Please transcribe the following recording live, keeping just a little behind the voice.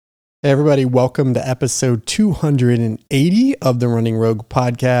Hey everybody, welcome to episode 280 of the Running Rogue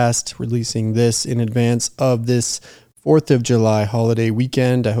podcast, releasing this in advance of this 4th of July holiday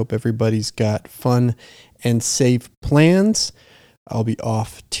weekend. I hope everybody's got fun and safe plans. I'll be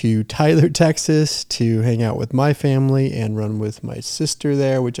off to Tyler, Texas to hang out with my family and run with my sister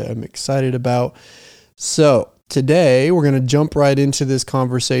there, which I'm excited about. So today we're going to jump right into this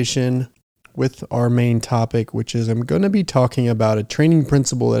conversation with our main topic, which is I'm going to be talking about a training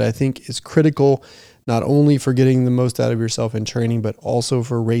principle that I think is critical, not only for getting the most out of yourself in training, but also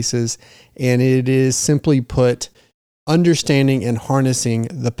for races. And it is, simply put, understanding and harnessing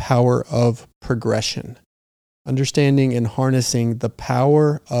the power of progression. Understanding and harnessing the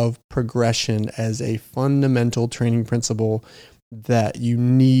power of progression as a fundamental training principle that you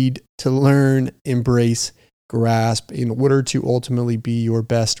need to learn, embrace, grasp in order to ultimately be your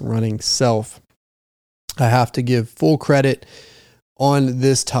best running self. I have to give full credit on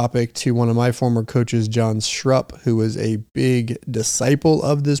this topic to one of my former coaches, John Schrupp, who was a big disciple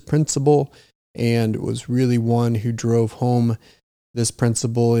of this principle and was really one who drove home this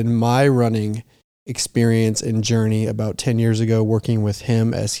principle in my running experience and journey about 10 years ago, working with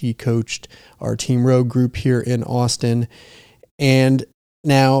him as he coached our Team Rogue group here in Austin. And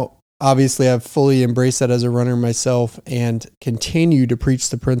now, obviously, I've fully embraced that as a runner myself and continue to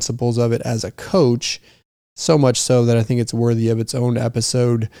preach the principles of it as a coach, so much so that I think it's worthy of its own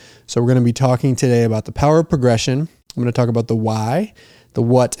episode. So we're going to be talking today about the power of progression. I'm going to talk about the why, the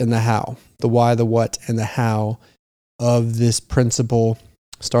what, and the how. The why, the what, and the how of this principle,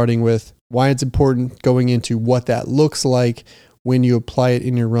 starting with why it's important, going into what that looks like when you apply it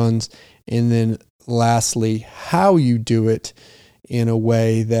in your runs, and then lastly, how you do it in a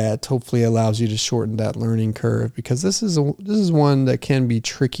way that hopefully allows you to shorten that learning curve, because this is one that can be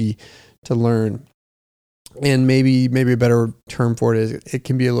tricky to learn. And maybe a better term for it is it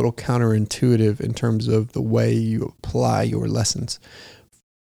can be a little counterintuitive in terms of the way you apply your lessons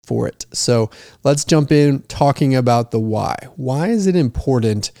for it. So let's jump in talking about the why. Why is it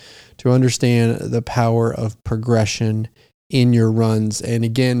important to understand the power of progression in your runs? And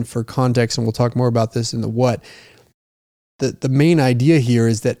again, for context, and we'll talk more about this in the what, the main idea here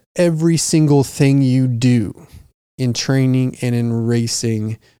is that every single thing you do in training and in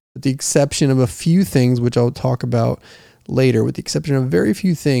racing, with the exception of a few things, which I'll talk about later, with the exception of very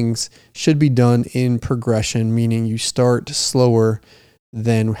few things, should be done in progression, meaning you start slower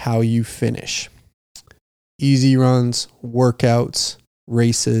than how you finish. Easy runs, workouts,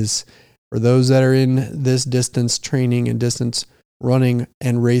 races, for those that are in this distance training and distance running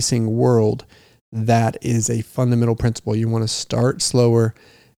and racing world, that is a fundamental principle. You want to start slower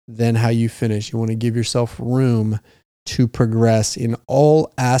than how you finish. You want to give yourself room to progress in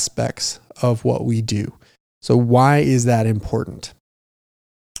all aspects of what we do. So why is that important?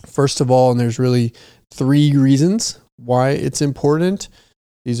 First of all, and there's really 3 reasons why it's important.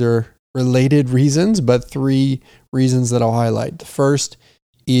 These are related reasons, but 3 reasons that I'll highlight. The first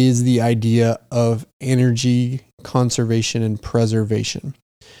is the idea of energy conservation and preservation.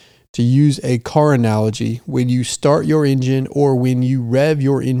 To use a car analogy, when you start your engine or when you rev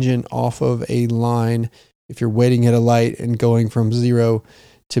your engine off of a line, if you're waiting at a light and going from 0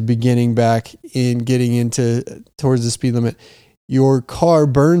 to beginning back in getting into towards the speed limit, your car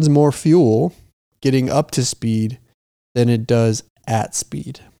burns more fuel getting up to speed than it does at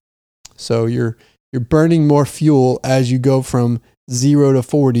speed. So you're burning more fuel as you go from 0 to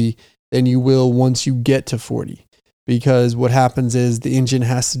 40 than you will once you get to 40. Because what happens is the engine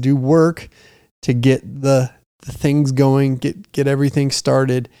has to do work to get the things going, get everything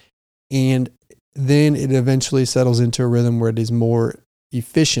started, and then it eventually settles into a rhythm where it is more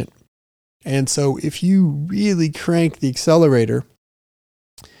efficient. And so if you really crank the accelerator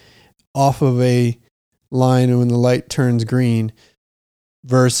off of a line when the light turns green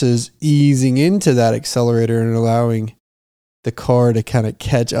versus easing into that accelerator and allowing the car to kind of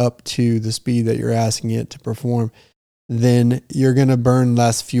catch up to the speed that you're asking it to perform, then you're going to burn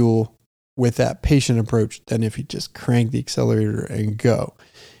less fuel with that patient approach than if you just crank the accelerator and go.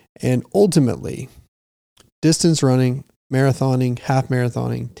 And ultimately, distance running, marathoning, half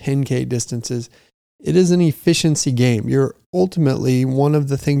marathoning, 10K distances, it is an efficiency game. You're ultimately, one of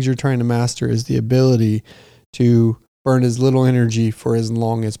the things you're trying to master is the ability to burn as little energy for as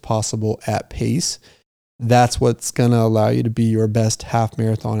long as possible at pace. That's what's going to allow you to be your best half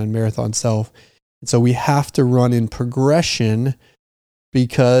marathon and marathon self. And so we have to run in progression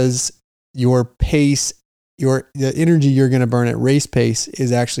because your pace, the energy you're going to burn at race pace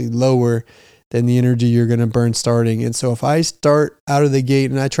is actually lower than the energy you're going to burn starting. And so if I start out of the gate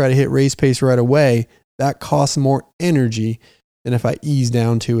and I try to hit race pace right away, that costs more energy than if I ease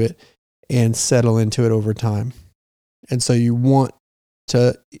down to it and settle into it over time. And so you want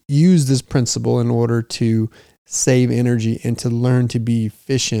to use this principle in order to save energy and to learn to be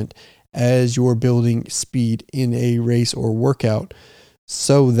efficient as you're building speed in a race or workout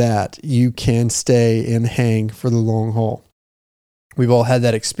so that you can stay and hang for the long haul. We've all had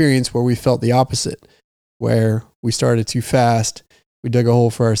that experience where we felt the opposite, where we started too fast, we dug a hole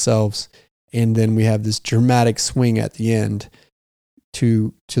for ourselves, and then we have this dramatic swing at the end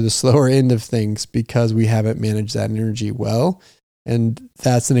to the slower end of things because we haven't managed that energy well. And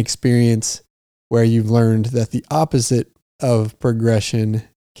that's an experience where you've learned that the opposite of progression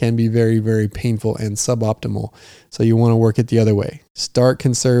can be very, very painful and suboptimal. So you want to work it the other way. Start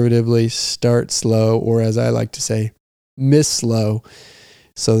conservatively, start slow, or as I like to say, miss slow,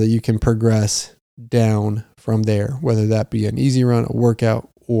 so that you can progress down from there, whether that be an easy run, a workout,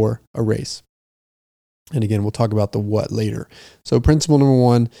 or a race. And again, we'll talk about the what later. So principle number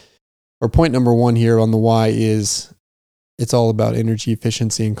one, or point number one here on the why, is it's all about energy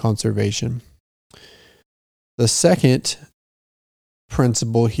efficiency and conservation. The second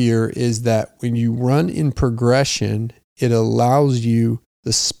principle here is that when you run in progression, it allows you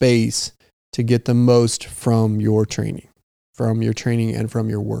the space to get the most from your training and from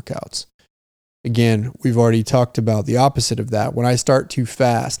your workouts. Again, we've already talked about the opposite of that. When I start too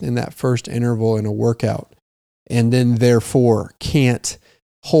fast in that first interval in a workout and then therefore can't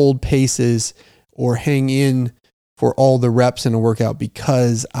hold paces or hang in for all the reps in a workout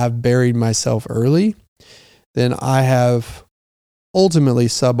because I've buried myself early, then I have ultimately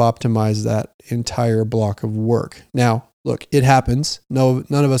sub-optimized that entire block of work. Now, look, it happens. No,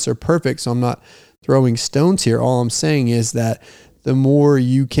 none of us are perfect, so I'm not throwing stones here. All I'm saying is that the more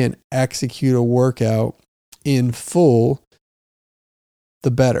you can execute a workout in full,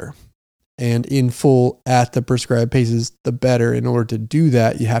 the better. And in full at the prescribed paces, the better. In order to do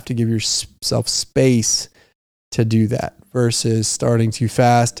that, you have to give yourself space to do that versus starting too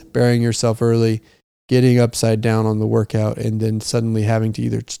fast, burying yourself early, getting upside down on the workout, and then suddenly having to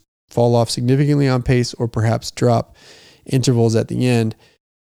either fall off significantly on pace or perhaps drop intervals at the end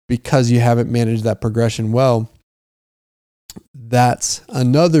because you haven't managed that progression well. That's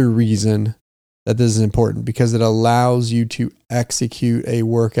another reason that this is important, because it allows you to execute a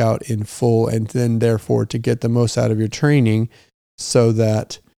workout in full and then therefore to get the most out of your training so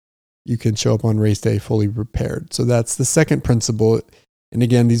that you can show up on race day fully prepared. So that's the second principle. And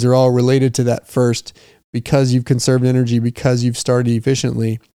again, these are all related to that first. Because you've conserved energy, because you've started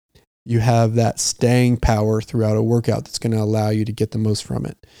efficiently, you have that staying power throughout a workout that's going to allow you to get the most from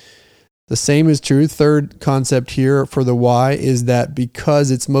it. The same is true. Third concept here for the why is that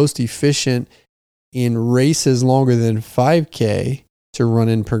because it's most efficient in races longer than 5K to run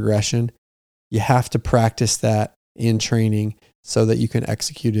in progression, you have to practice that in training so that you can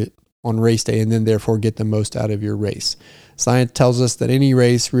execute it on race day and then therefore get the most out of your race. Science tells us that any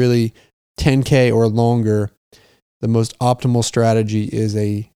race, really 10K or longer, the most optimal strategy is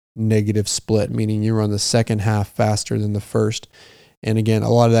a negative split, meaning you run the second half faster than the first. And again, a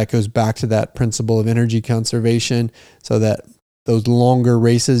lot of that goes back to that principle of energy conservation, so that those longer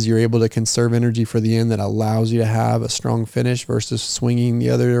races, you're able to conserve energy for the end that allows you to have a strong finish versus swinging the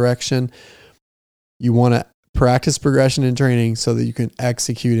other direction. You want to practice progression in training so that you can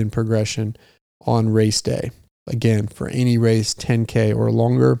execute in progression on race day. Again, for any race, 10K or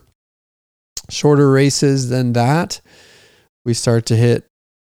longer. Shorter races than that, we start to hit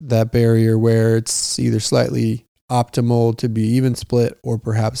that barrier where it's either slightly optimal to be even split or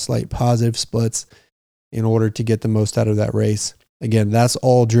perhaps slight positive splits in order to get the most out of that race. Again, that's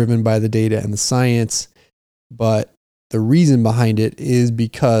all driven by the data and the science, but the reason behind it is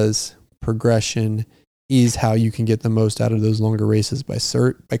because progression is how you can get the most out of those longer races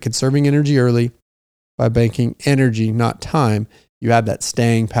by conserving energy early, by banking energy, not time. You have that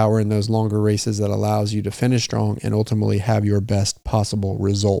staying power in those longer races that allows you to finish strong and ultimately have your best possible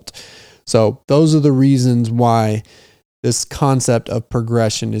result. So those are the reasons why this concept of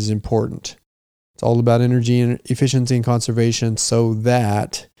progression is important. It's all about energy and efficiency and conservation so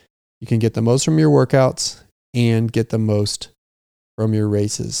that you can get the most from your workouts and get the most from your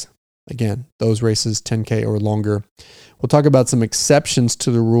races. Again, those races 10K or longer. We'll talk about some exceptions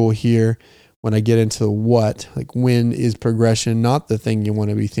to the rule here when I get into what, like when is progression not the thing you want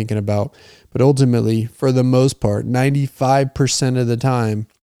to be thinking about. But ultimately, for the most part, 95% of the time,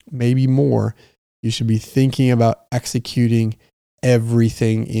 maybe more, you should be thinking about executing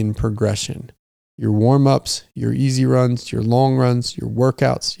everything in progression. Your warm-ups, your easy runs, your long runs, your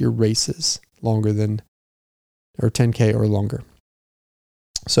workouts, your races longer than, or 10K or longer.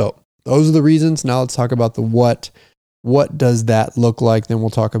 So those are the reasons. Now let's talk about the what. what does that look like? Then we'll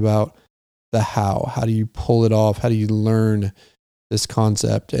talk about the how. How do you pull it off? How do you learn this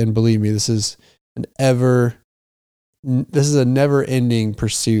concept? And believe me, this is a never-ending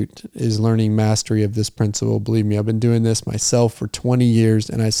pursuit, is learning mastery of this principle. Believe me, I've been doing this myself for 20 years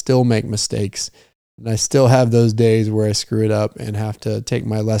and I still make mistakes. And I still have those days where I screw it up and have to take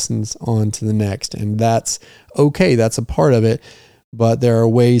my lessons on to the next. And that's okay. That's a part of it. But there are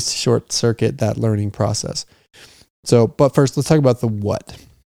ways to short circuit that learning process. So, but first, let's talk about the what.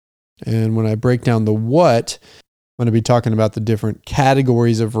 And when I break down the what, I'm going to be talking about the different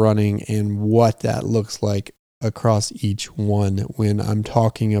categories of running and what that looks like across each one when I'm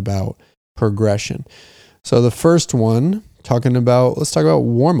talking about progression. So the first one, let's talk about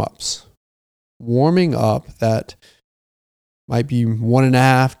warm-ups. Warming up, that might be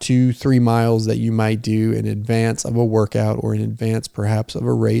 1.5 to 3 miles that you might do in advance of a workout or in advance perhaps of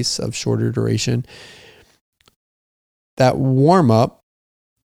a race of shorter duration. That warm-up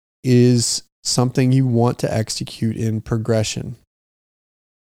is something you want to execute in progression.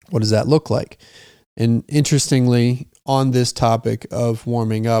 What does that look like? And interestingly, on this topic of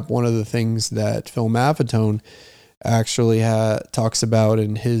warming up, one of the things that Phil Maffetone actually talks about,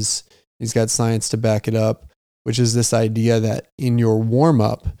 and he's got science to back it up, which is this idea that in your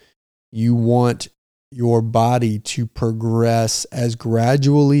warm-up, you want your body to progress as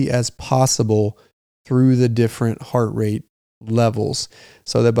gradually as possible through the different heart rate levels,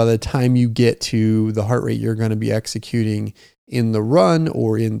 so that by the time you get to the heart rate you're going to be executing in the run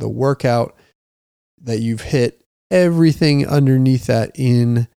or in the workout, that you've hit everything underneath that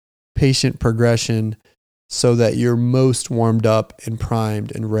in patient progression, so that you're most warmed up and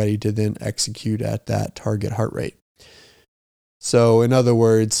primed and ready to then execute at that target heart rate. So in other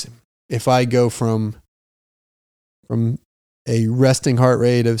words, if I go from a resting heart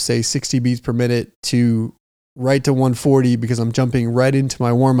rate of say 60 beats per minute to right to 140 because I'm jumping right into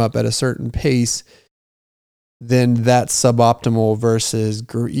my warm-up at a certain pace, then that's suboptimal versus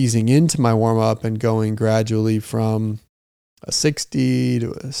easing into my warm-up and going gradually from a 60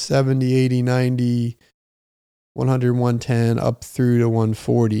 to a 70, 80, 90, 100, 110 up through to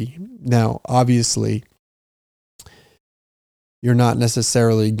 140. Now, obviously, you're not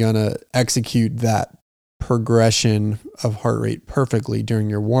necessarily going to execute that progression of heart rate perfectly during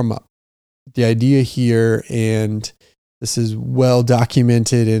your warm-up. The idea here, and this is well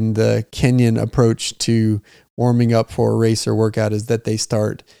documented in the Kenyan approach to warming up for a race or workout, is that they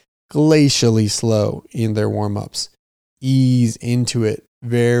start glacially slow in their warm-ups. Ease into it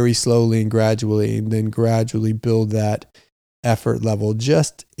very slowly and gradually, and then gradually build that effort level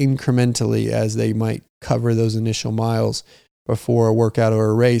just incrementally as they might cover those initial miles before a workout or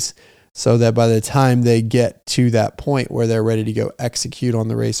a race, so that by the time they get to that point where they're ready to go execute on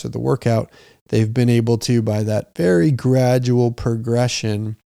the race or the workout, they've been able to, by that very gradual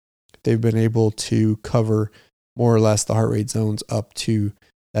progression, they've been able to cover more or less the heart rate zones up to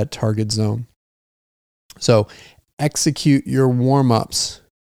that target zone. So execute your warm-ups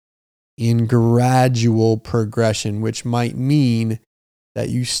in gradual progression, which might mean that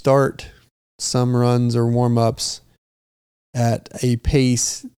you start some runs or warm-ups at a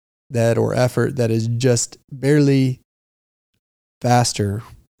pace or effort that is just barely faster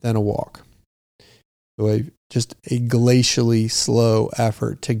than a walk. So just a glacially slow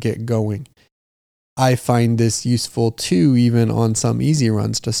effort to get going. I find this useful too, even on some easy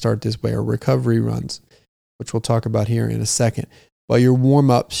runs to start this way, or recovery runs, which we'll talk about here in a second. But your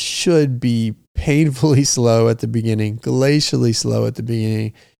warm-up should be painfully slow at the beginning, glacially slow at the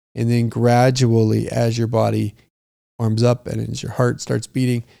beginning, and then gradually, as your body warms up and as your heart starts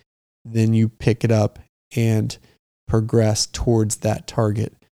beating, then you pick it up and progress towards that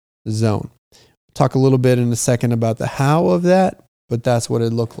target zone. We'll talk a little bit in a second about the how of that, but that's what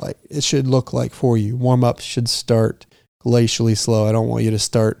it should look like for you. Warm-up should start glacially slow. I don't want you to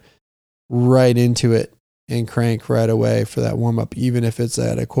start right into it and crank right away for that warm-up, even if it's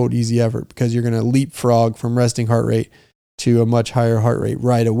at a quote easy effort, because you're going to leapfrog from resting heart rate to a much higher heart rate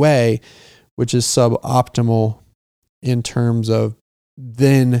right away, which is suboptimal in terms of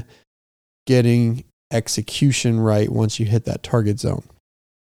then getting execution right once you hit that target zone.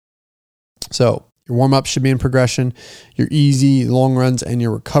 So your warm-up should be in progression. Your easy long runs and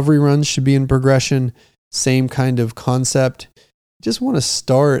your recovery runs should be in progression. Same kind of concept. You just want to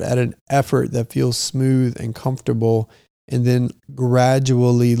start at an effort that feels smooth and comfortable, and then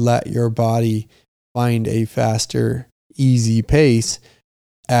gradually let your body find a faster, easy pace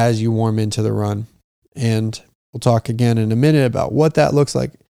as you warm into the run. And we'll talk again in a minute about what that looks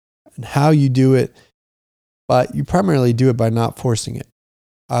like and how you do it, but you primarily do it by not forcing it.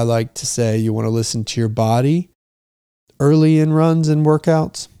 I like to say you want to listen to your body early in runs and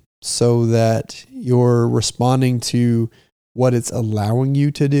workouts so that you're responding to what it's allowing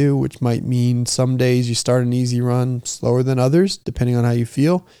you to do, which might mean some days you start an easy run slower than others, depending on how you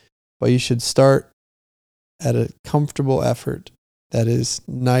feel. But you should start at a comfortable effort that is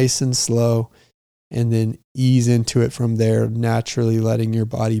nice and slow, and then ease into it from there, naturally letting your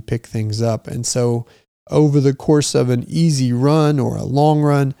body pick things up. And so over the course of an easy run or a long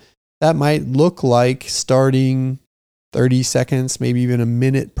run, that might look like starting 30 seconds, maybe even a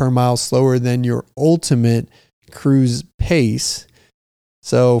minute per mile slower than your ultimate cruise pace.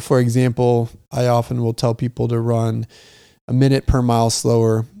 So for example, I often will tell people to run a minute per mile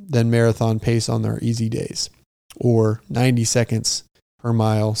slower than marathon pace on their easy days, or 90 seconds per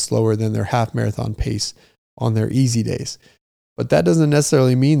mile slower than their half marathon pace on their easy days. But that doesn't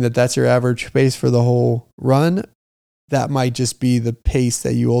necessarily mean that that's your average pace for the whole run. That might just be the pace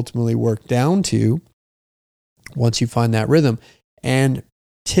that you ultimately work down to once you find that rhythm. And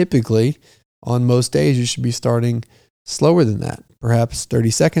typically, on most days, you should be starting slower than that, perhaps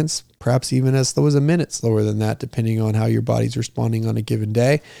 30 seconds, perhaps even as slow as a minute slower than that, depending on how your body's responding on a given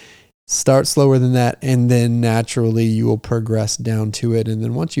day. Start slower than that, and then naturally you will progress down to it. And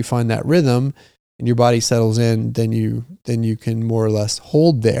then once you find that rhythm and your body settles in, then you can more or less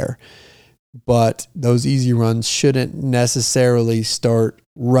hold there. But those easy runs shouldn't necessarily start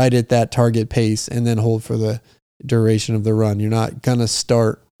right at that target pace and then hold for the duration of the run. You're not going to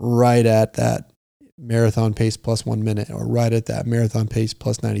start right at that marathon pace plus 1 minute, or right at that marathon pace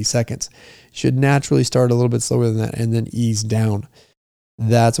plus 90 seconds. You should naturally start a little bit slower than that and then ease down.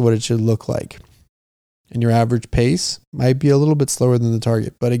 That's what it should look like. And your average pace might be a little bit slower than the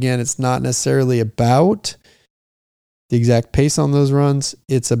target. But again, it's not necessarily about the exact pace on those runs.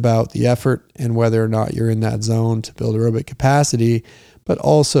 It's about the effort and whether or not you're in that zone to build aerobic capacity, but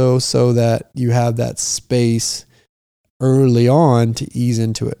also so that you have that space early on to ease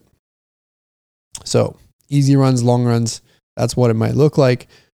into it. So easy runs, long runs, that's what it might look like.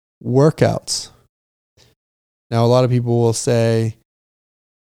 Workouts. Now, a lot of people will say,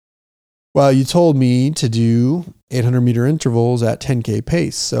 well, you told me to do 800 meter intervals at 10K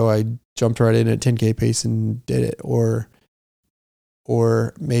pace. So I jumped right in at 10K pace and did it. Or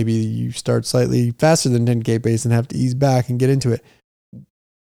maybe you start slightly faster than 10K pace and have to ease back and get into it.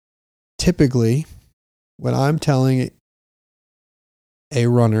 Typically, when I'm telling a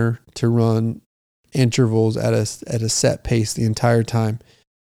runner to run intervals at a set pace the entire time,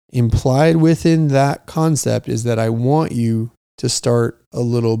 implied within that concept is that I want you to start a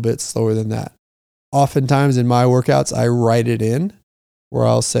little bit slower than that. Oftentimes in my workouts, I write it in where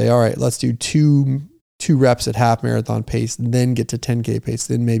I'll say, all right, let's do two reps at half marathon pace, then get to 10K pace,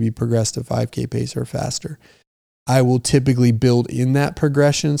 then maybe progress to 5K pace or faster. I will typically build in that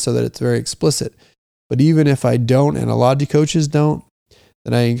progression so that it's very explicit. But even if I don't, and a lot of coaches don't,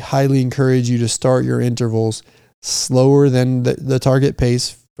 then I highly encourage you to start your intervals slower than the target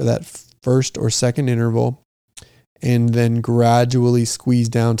pace for that first or second interval, and then gradually squeeze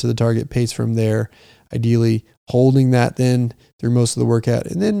down to the target pace from there, ideally holding that then through most of the workout,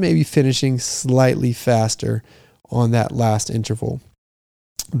 and then maybe finishing slightly faster on that last interval.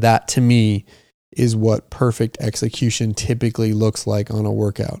 That to me is what perfect execution typically looks like on a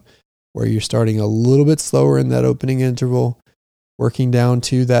workout, where you're starting a little bit slower in that opening interval, working down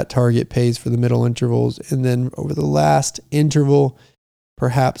to that target pace for the middle intervals, and then over the last interval,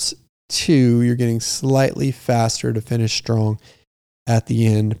 perhaps 2, you're getting slightly faster to finish strong at the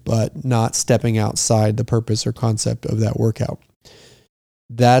end, but not stepping outside the purpose or concept of that workout.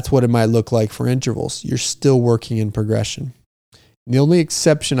 That's what it might look like for intervals. You're still working in progression. The only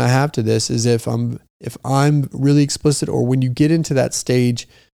exception I have to this is if I'm really explicit, or when you get into that stage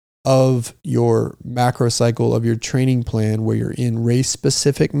of your macro cycle of your training plan where you're in race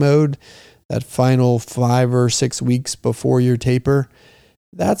specific mode, that final 5 or 6 weeks before your taper,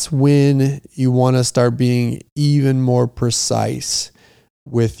 that's when you want to start being even more precise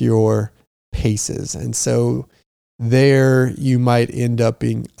with your paces. And so there you might end up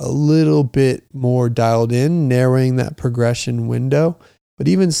being a little bit more dialed in, narrowing that progression window. But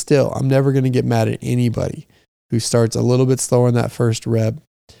even still, I'm never going to get mad at anybody who starts a little bit slower in that first rep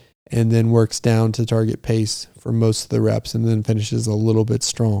and then works down to target pace for most of the reps and then finishes a little bit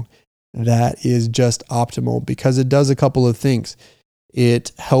strong. That is just optimal because it does a couple of things.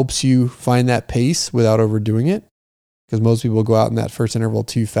 It helps you find that pace without overdoing it, because most people go out in that first interval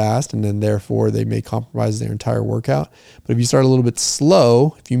too fast and then therefore they may compromise their entire workout. But if you start a little bit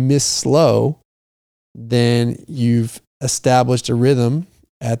slow, if you miss slow, then you've established a rhythm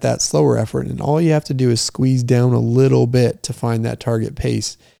at that slower effort, and all you have to do is squeeze down a little bit to find that target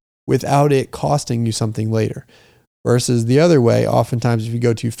pace without it costing you something later. Versus the other way, oftentimes if you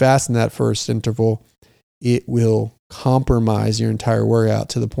go too fast in that first interval, it will compromise your entire workout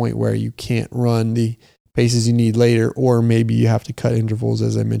to the point where you can't run the paces you need later, or maybe you have to cut intervals,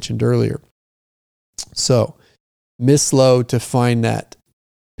 as I mentioned earlier. So miss slow to find that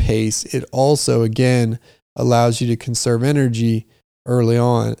pace. It also, again, allows you to conserve energy early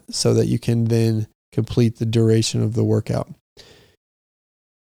on so that you can then complete the duration of the workout.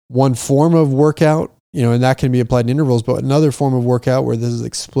 One form of workout, and that can be applied in intervals, but another form of workout where this is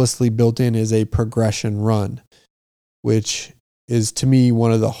explicitly built in is a progression run, which is, to me,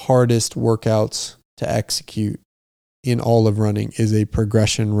 one of the hardest workouts to execute in all of running, is a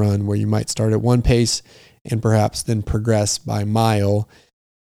progression run where you might start at one pace and perhaps then progress by mile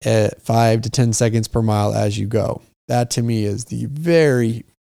at 5 to 10 seconds per mile as you go. That to me is the very,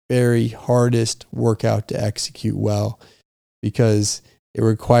 very hardest workout to execute well, because it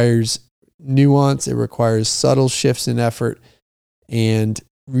requires nuance, it requires subtle shifts in effort, and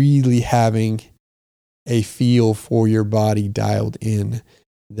really having a feel for your body dialed in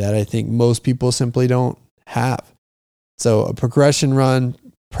that I think most people simply don't have. So a progression run,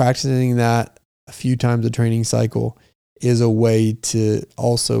 practicing that a few times a training cycle, is a way to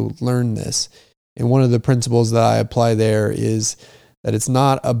also learn this. And one of the principles that I apply there is that it's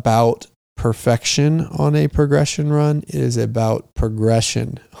not about perfection on a progression run. It is about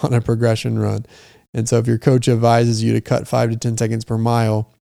progression on a progression run. And so if your coach advises you to cut 5 to 10 seconds per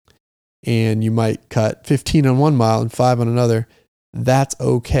mile, and you might cut 15 on one mile and 5 on another, that's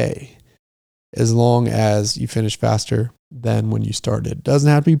okay, as long as you finish faster than when you started. It doesn't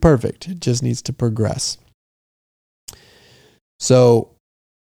have to be perfect. It just needs to progress. So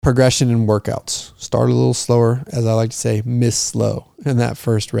progression in workouts. Start a little slower, as I like to say, miss slow in that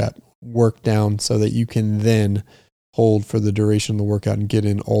first rep. Work down so that you can then hold for the duration of the workout and get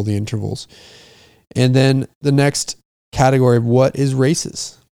in all the intervals. And then the next category of what is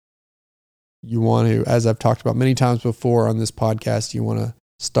races. You want to, as I've talked about many times before on this podcast, you want to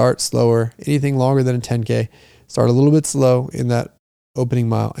start slower. Anything longer than a 10K, start a little bit slow in that opening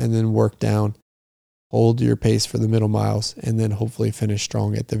mile and then work down. Hold your pace for the middle miles and then hopefully finish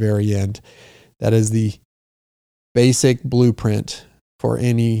strong at the very end. That is the basic blueprint for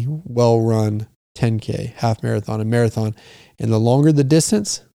any well-run 10K, half marathon, and marathon. And the longer the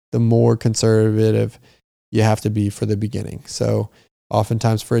distance, the more conservative you have to be for the beginning. So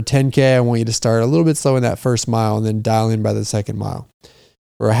oftentimes for a 10K, I want you to start a little bit slow in that first mile and then dial in by the second mile.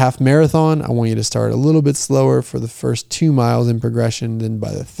 For a half marathon, I want you to start a little bit slower for the first 2 miles in progression, then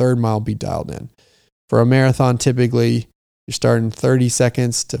by the third mile be dialed in. For a marathon, typically you're starting 30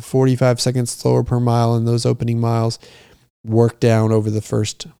 seconds to 45 seconds slower per mile in those opening miles. Work down over the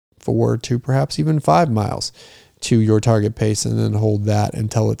first 4 to perhaps even 5 miles to your target pace, and then hold that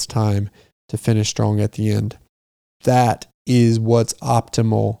until it's time to finish strong at the end. That is what's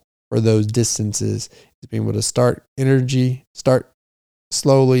optimal for those distances, is being able to start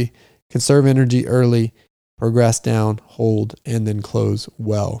slowly, conserve energy early, progress down, hold, and then close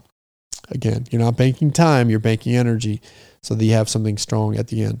well. Again, you're not banking time, you're banking energy so that you have something strong at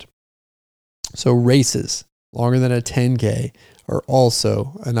the end. So races longer than a 10K are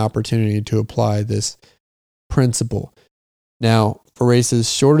also an opportunity to apply this principle. Now, for races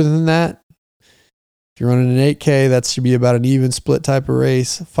shorter than that, if you're running an 8K, that should be about an even split type of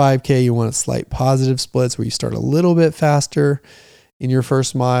race. 5K, you want a slight positive splits where you start a little bit faster in your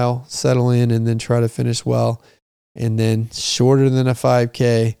first mile, settle in, and then try to finish well. And then shorter than a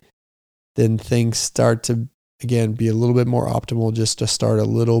 5K, then things start to, again, be a little bit more optimal, just to start a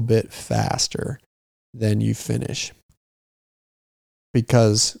little bit faster than you finish.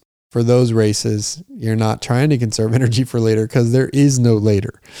 Because for those races, you're not trying to conserve energy for later, because there is no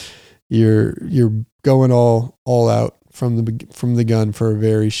later. You're going all out from the gun for a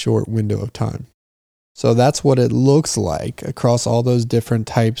very short window of time. So that's what it looks like across all those different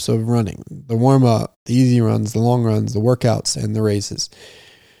types of running: the warm-up, the easy runs, the long runs, the workouts, and the races.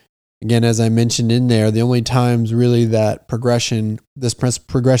 Again, as I mentioned in there, the only times really that this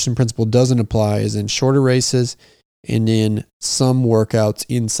progression principle doesn't apply is in shorter races and in some workouts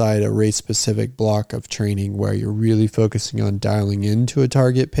inside a race-specific block of training where you're really focusing on dialing into a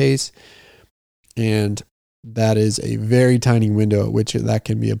target pace. And that is a very tiny window at which that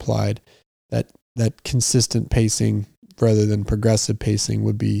can be applied. That consistent pacing rather than progressive pacing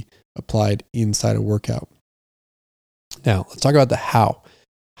would be applied inside a workout. Now, let's talk about the how.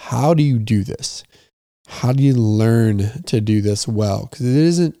 How do you do this? How do you learn to do this well? Because it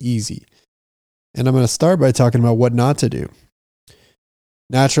isn't easy. And I'm going to start by talking about what not to do.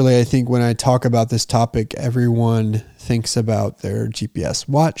 Naturally, I think when I talk about this topic, everyone thinks about their GPS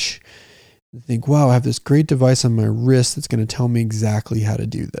watch Think, wow, I have this great device on my wrist that's going to tell me exactly how to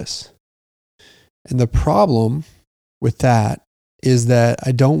do this. And the problem with that is that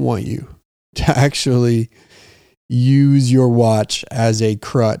I don't want you to actually use your watch as a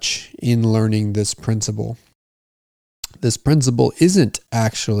crutch in learning this principle. This principle isn't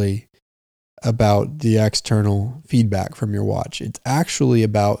actually about the external feedback from your watch. It's actually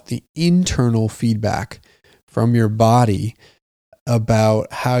about the internal feedback from your body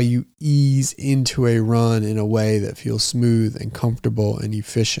about how you ease into a run in a way that feels smooth and comfortable and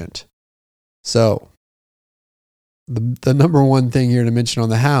efficient. So the number one thing here to mention on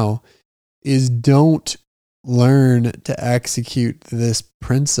the how is don't learn to execute this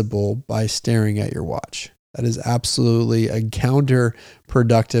principle by staring at your watch. That is absolutely a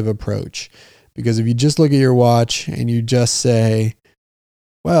counterproductive approach, because if you just look at your watch and you just say,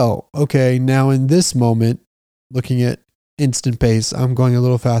 well, okay, now in this moment, looking at instant pace, I'm going a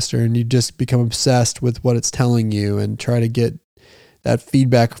little faster, and you just become obsessed with what it's telling you and try to get that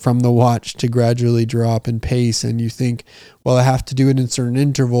feedback from the watch to gradually drop in pace. And you think, well, I have to do it in certain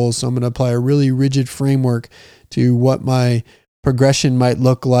intervals, so I'm going to apply a really rigid framework to what my progression might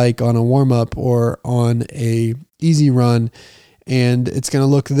look like on a warm-up or on a easy run, and it's going to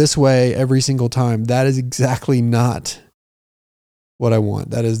look this way every single time. That is exactly not what I want.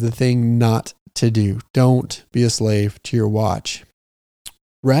 That is the thing not to do. Don't be a slave to your watch.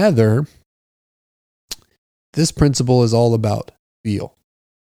 Rather, this principle is all about feel.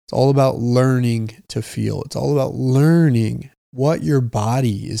 It's all about learning to feel. It's all about learning what your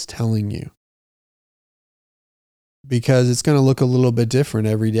body is telling you, because it's going to look a little bit different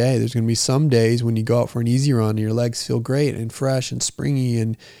every day. There's going to be some days when you go out for an easy run and your legs feel great and fresh and springy,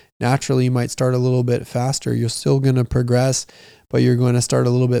 and naturally you might start a little bit faster. You're still going to progress, but you're going to start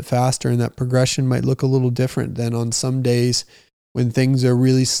a little bit faster, and that progression might look a little different than on some days when things are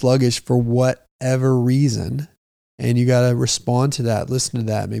really sluggish for whatever reason. And you got to respond to that, listen to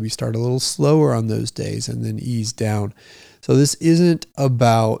that, maybe start a little slower on those days and then ease down. So this isn't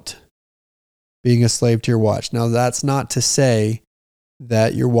about being a slave to your watch. Now, that's not to say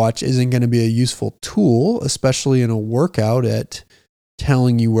that your watch isn't going to be a useful tool, especially in a workout, at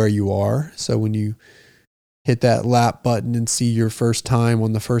telling you where you are. So when you hit that lap button and see your first time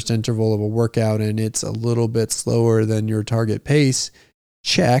on the first interval of a workout and it's a little bit slower than your target pace,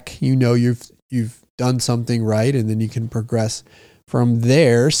 check, you know you've done something right, and then you can progress from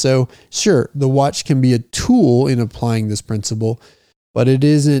there. So sure, the watch can be a tool in applying this principle, but it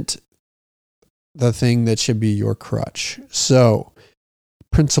isn't the thing that should be your crutch. So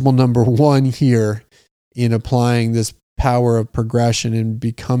principle number one here in applying this power of progression and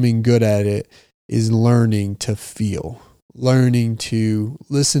becoming good at it is learning to feel, learning to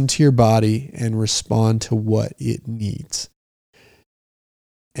listen to your body and respond to what it needs.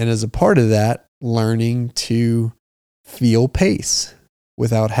 And as a part of that, learning to feel pace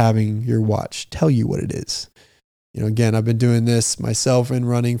without having your watch tell you what it is. You know, again, I've been doing this myself in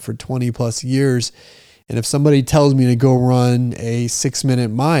running for 20 plus years. And if somebody tells me to go run a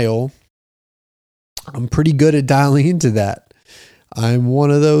 6-minute mile, I'm pretty good at dialing into that. I'm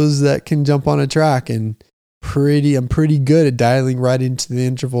one of those that can jump on a track, and I'm pretty good at dialing right into the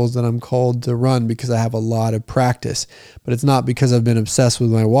intervals that I'm called to run because I have a lot of practice. But it's not because I've been obsessed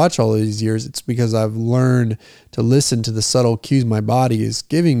with my watch all these years. It's because I've learned to listen to the subtle cues my body is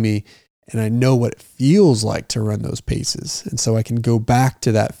giving me, and I know what it feels like to run those paces. And so I can go back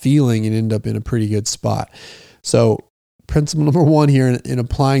to that feeling and end up in a pretty good spot. So principle number one here in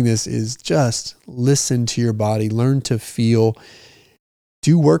applying this is just listen to your body, learn to feel.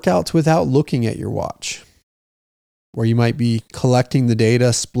 Do workouts without looking at your watch, where you might be collecting the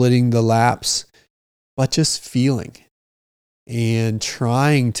data, splitting the laps, but just feeling and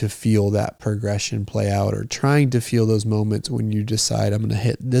trying to feel that progression play out, or trying to feel those moments when you decide I'm going to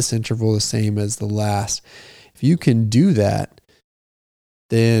hit this interval the same as the last. If you can do that,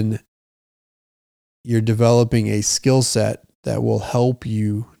 then you're developing a skill set that will help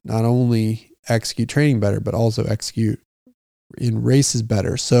you not only execute training better, but also execute in races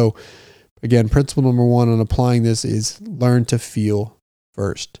better. So again, principle number one on applying this is learn to feel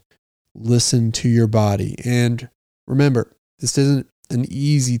first. Listen to your body. And remember, this isn't an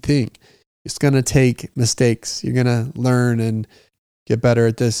easy thing. It's going to take mistakes. You're going to learn and get better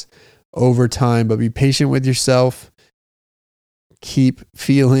at this over time, but be patient with yourself. Keep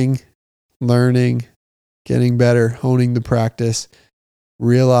feeling, learning, getting better, honing the practice.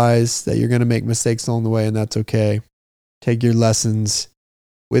 Realize that you're going to make mistakes along the way, and that's okay. Take your lessons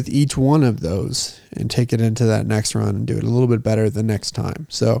with each one of those and take it into that next run and do it a little bit better the next time.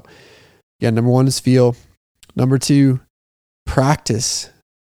 So again, number one is feel. Number two, practice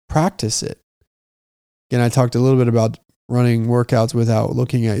it. Again, I talked a little bit about running workouts without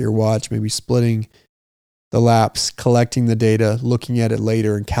looking at your watch, maybe splitting the laps, collecting the data, looking at it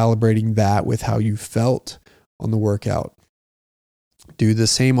later, and calibrating that with how you felt on the workout. Do the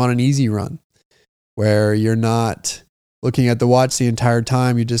same on an easy run, where you're not looking at the watch the entire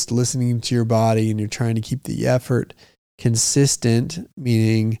time. You're just listening to your body and you're trying to keep the effort consistent,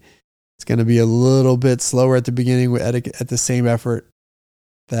 meaning it's going to be a little bit slower at the beginning at the same effort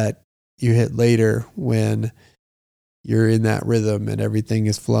that you hit later when you're in that rhythm and everything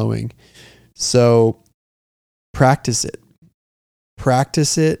is flowing. So practice it.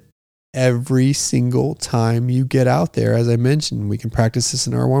 Practice it every single time you get out there. As I mentioned, we can practice this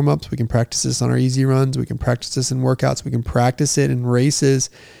in our warm-ups. We can practice this on our easy runs. We can practice this in workouts. We can practice it in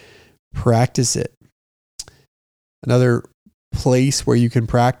races. Practice it. Another place where you can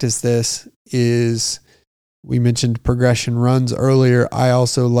practice this is, we mentioned progression runs earlier. I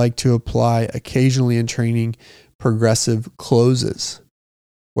also like to apply occasionally in training progressive closes,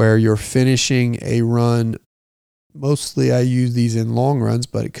 where you're finishing a run. Mostly I use these in long runs,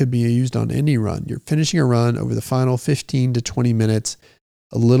 but it could be used on any run. You're finishing a run over the final 15 to 20 minutes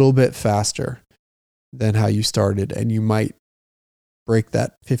a little bit faster than how you started. And you might break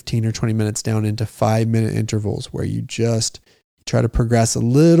that 15 or 20 minutes down into 5-minute intervals where you just try to progress a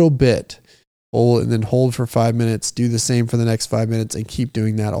little bit, hold, and then hold for 5 minutes, do the same for the next 5 minutes, and keep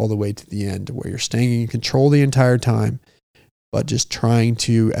doing that all the way to the end, where you're staying in control the entire time, but just trying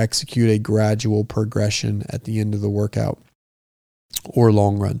to execute a gradual progression at the end of the workout or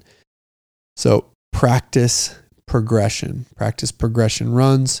long run. So practice progression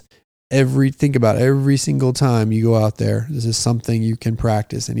runs. Think about every single time you go out there. This is something you can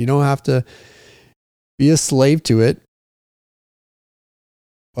practice, and you don't have to be a slave to it,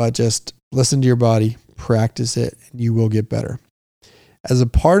 but just listen to your body, practice it, and you will get better. As a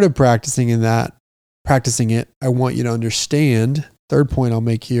part of practicing it, I want you to understand, third point I'll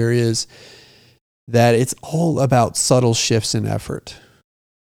make here is that it's all about subtle shifts in effort.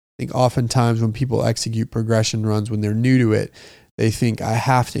 I think oftentimes when people execute progression runs, when they're new to it, they think I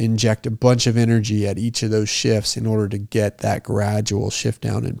have to inject a bunch of energy at each of those shifts in order to get that gradual shift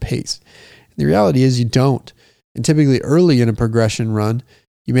down in pace. And the reality is you don't. And typically early in a progression run,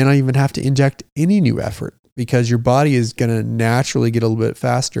 you may not even have to inject any new effort, because your body is going to naturally get a little bit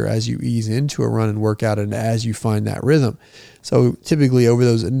faster as you ease into a run and workout and as you find that rhythm. So typically over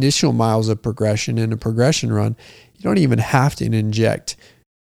those initial miles of progression in a progression run, you don't even have to inject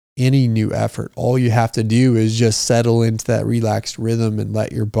any new effort. All you have to do is just settle into that relaxed rhythm and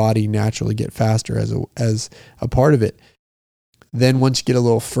let your body naturally get faster as a part of it. Then once you get a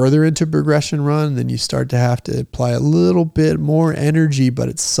little further into progression run, then you start to have to apply a little bit more energy, but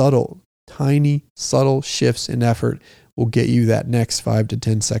it's subtle. Tiny, subtle shifts in effort will get you that next 5 to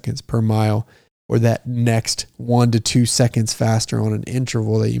 10 seconds per mile, or that next 1 to 2 seconds faster on an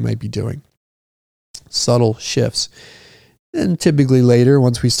interval that you might be doing. Subtle shifts. And typically later,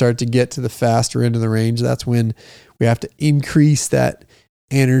 once we start to get to the faster end of the range, that's when we have to increase that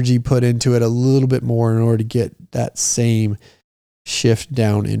energy put into it a little bit more in order to get that same shift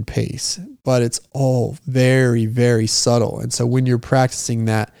down in pace. But it's all very, very subtle. And so when you're practicing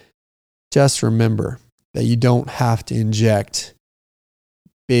that, just remember that you don't have to inject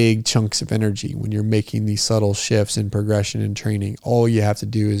big chunks of energy when you're making these subtle shifts in progression and training. All you have to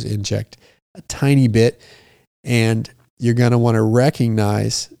do is inject a tiny bit, and you're going to want to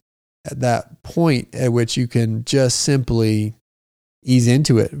recognize at that point at which you can just simply ease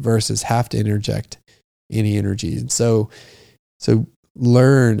into it versus have to interject any energy. And so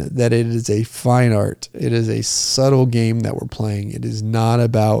learn that it is a fine art. It is a subtle game that we're playing. It is not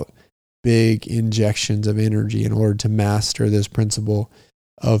about big injections of energy in order to master this principle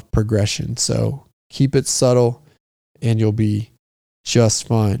of progression. So keep it subtle and you'll be just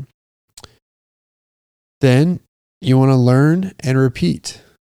fine. Then you want to learn and repeat.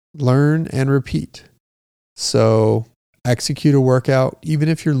 Learn and repeat. So execute a workout, even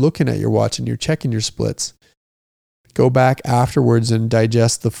if you're looking at your watch and you're checking your splits. Go back afterwards and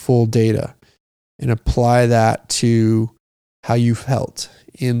digest the full data and apply that to how you felt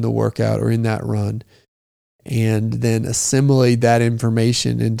in the workout or in that run. And then assimilate that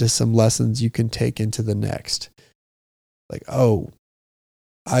information into some lessons you can take into the next. Like, oh,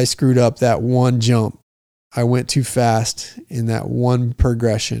 I screwed up that one jump. I went too fast in that one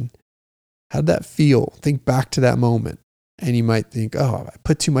progression. How'd that feel? Think back to that moment. And you might think, oh, I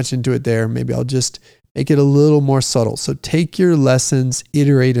put too much into it there. Maybe I'll just make it a little more subtle. So take your lessons,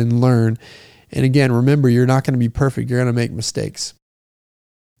 iterate and learn. And again, remember, you're not going to be perfect. You're going to make mistakes.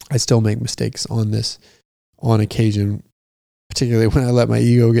 I still make mistakes on this on occasion, particularly when I let my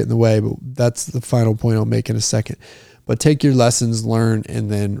ego get in the way, but that's the final point I'll make in a second. But take your lessons, learn,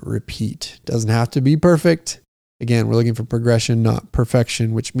 and then repeat. Doesn't have to be perfect. Again, we're looking for progression, not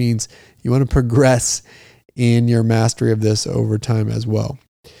perfection, which means you want to progress in your mastery of this over time as well.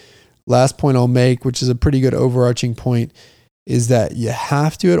 Last point I'll make, which is a pretty good overarching point, is that you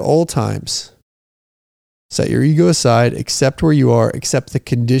have to at all times set your ego aside, accept where you are, accept the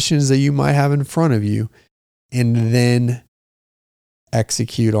conditions that you might have in front of you, and then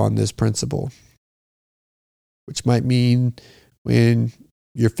execute on this principle. Which might mean when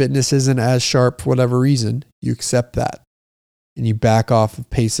your fitness isn't as sharp for whatever reason, you accept that and you back off of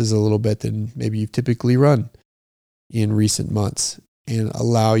paces a little bit than maybe you've typically run in recent months and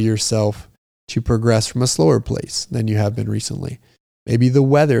allow yourself to progress from a slower place than you have been recently. Maybe the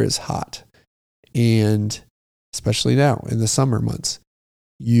weather is hot, and especially now in the summer months,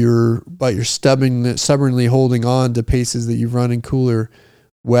 you're stubbornly holding on to paces that you've run in cooler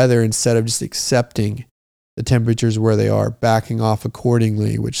weather instead of just accepting the temperatures where they are, backing off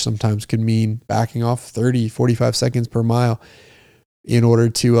accordingly, which sometimes could mean backing off 30, 45 seconds per mile in order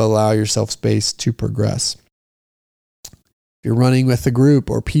to allow yourself space to progress. If you're running with a group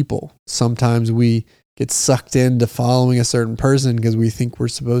or people, sometimes we get sucked into following a certain person because we think we're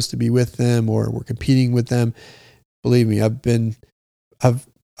supposed to be with them or we're competing with them. Believe me, I've been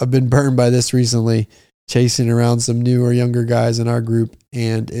burned by this recently, chasing around some newer, younger guys in our group,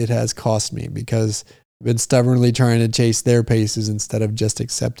 and it has cost me because I've been stubbornly trying to chase their paces instead of just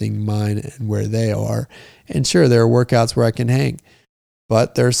accepting mine and where they are. And sure, there are workouts where I can hang,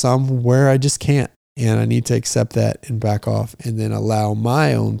 but there are some where I just can't. And I need to accept that and back off and then allow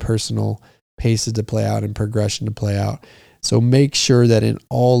my own personal paces to play out and progression to play out. So make sure that in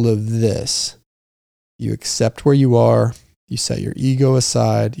all of this, you accept where you are, you set your ego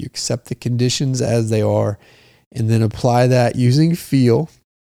aside, you accept the conditions as they are, and then apply that using feel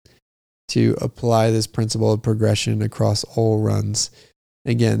to apply this principle of progression across all runs.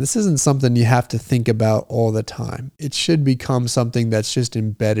 Again, this isn't something you have to think about all the time. It should become something that's just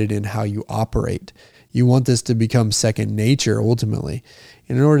embedded in how you operate. You want this to become second nature ultimately.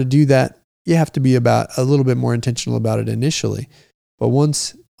 And in order to do that, you have to be a little bit more intentional about it initially. But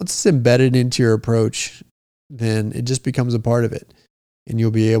once it's embedded into your approach, then it just becomes a part of it. And you'll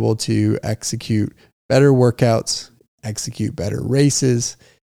be able to execute better workouts, execute better races,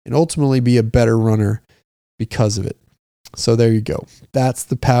 and ultimately be a better runner because of it. So there you go. That's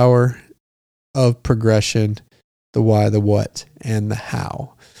the power of progression, the why, the what, and the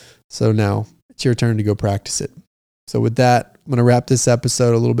how. So now it's your turn to go practice it. So with that, I'm going to wrap this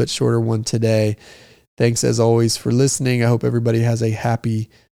episode, a little bit shorter one today. Thanks as always for listening. I hope everybody has a happy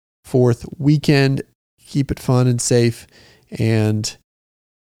 4th weekend. Keep it fun and safe. And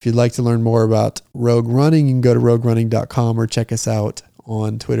if you'd like to learn more about Rogue Running, you can go to roguerunning.com or check us out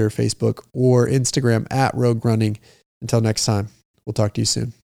on Twitter, Facebook, or Instagram at Rogue Running. Until next time, we'll talk to you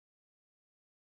soon.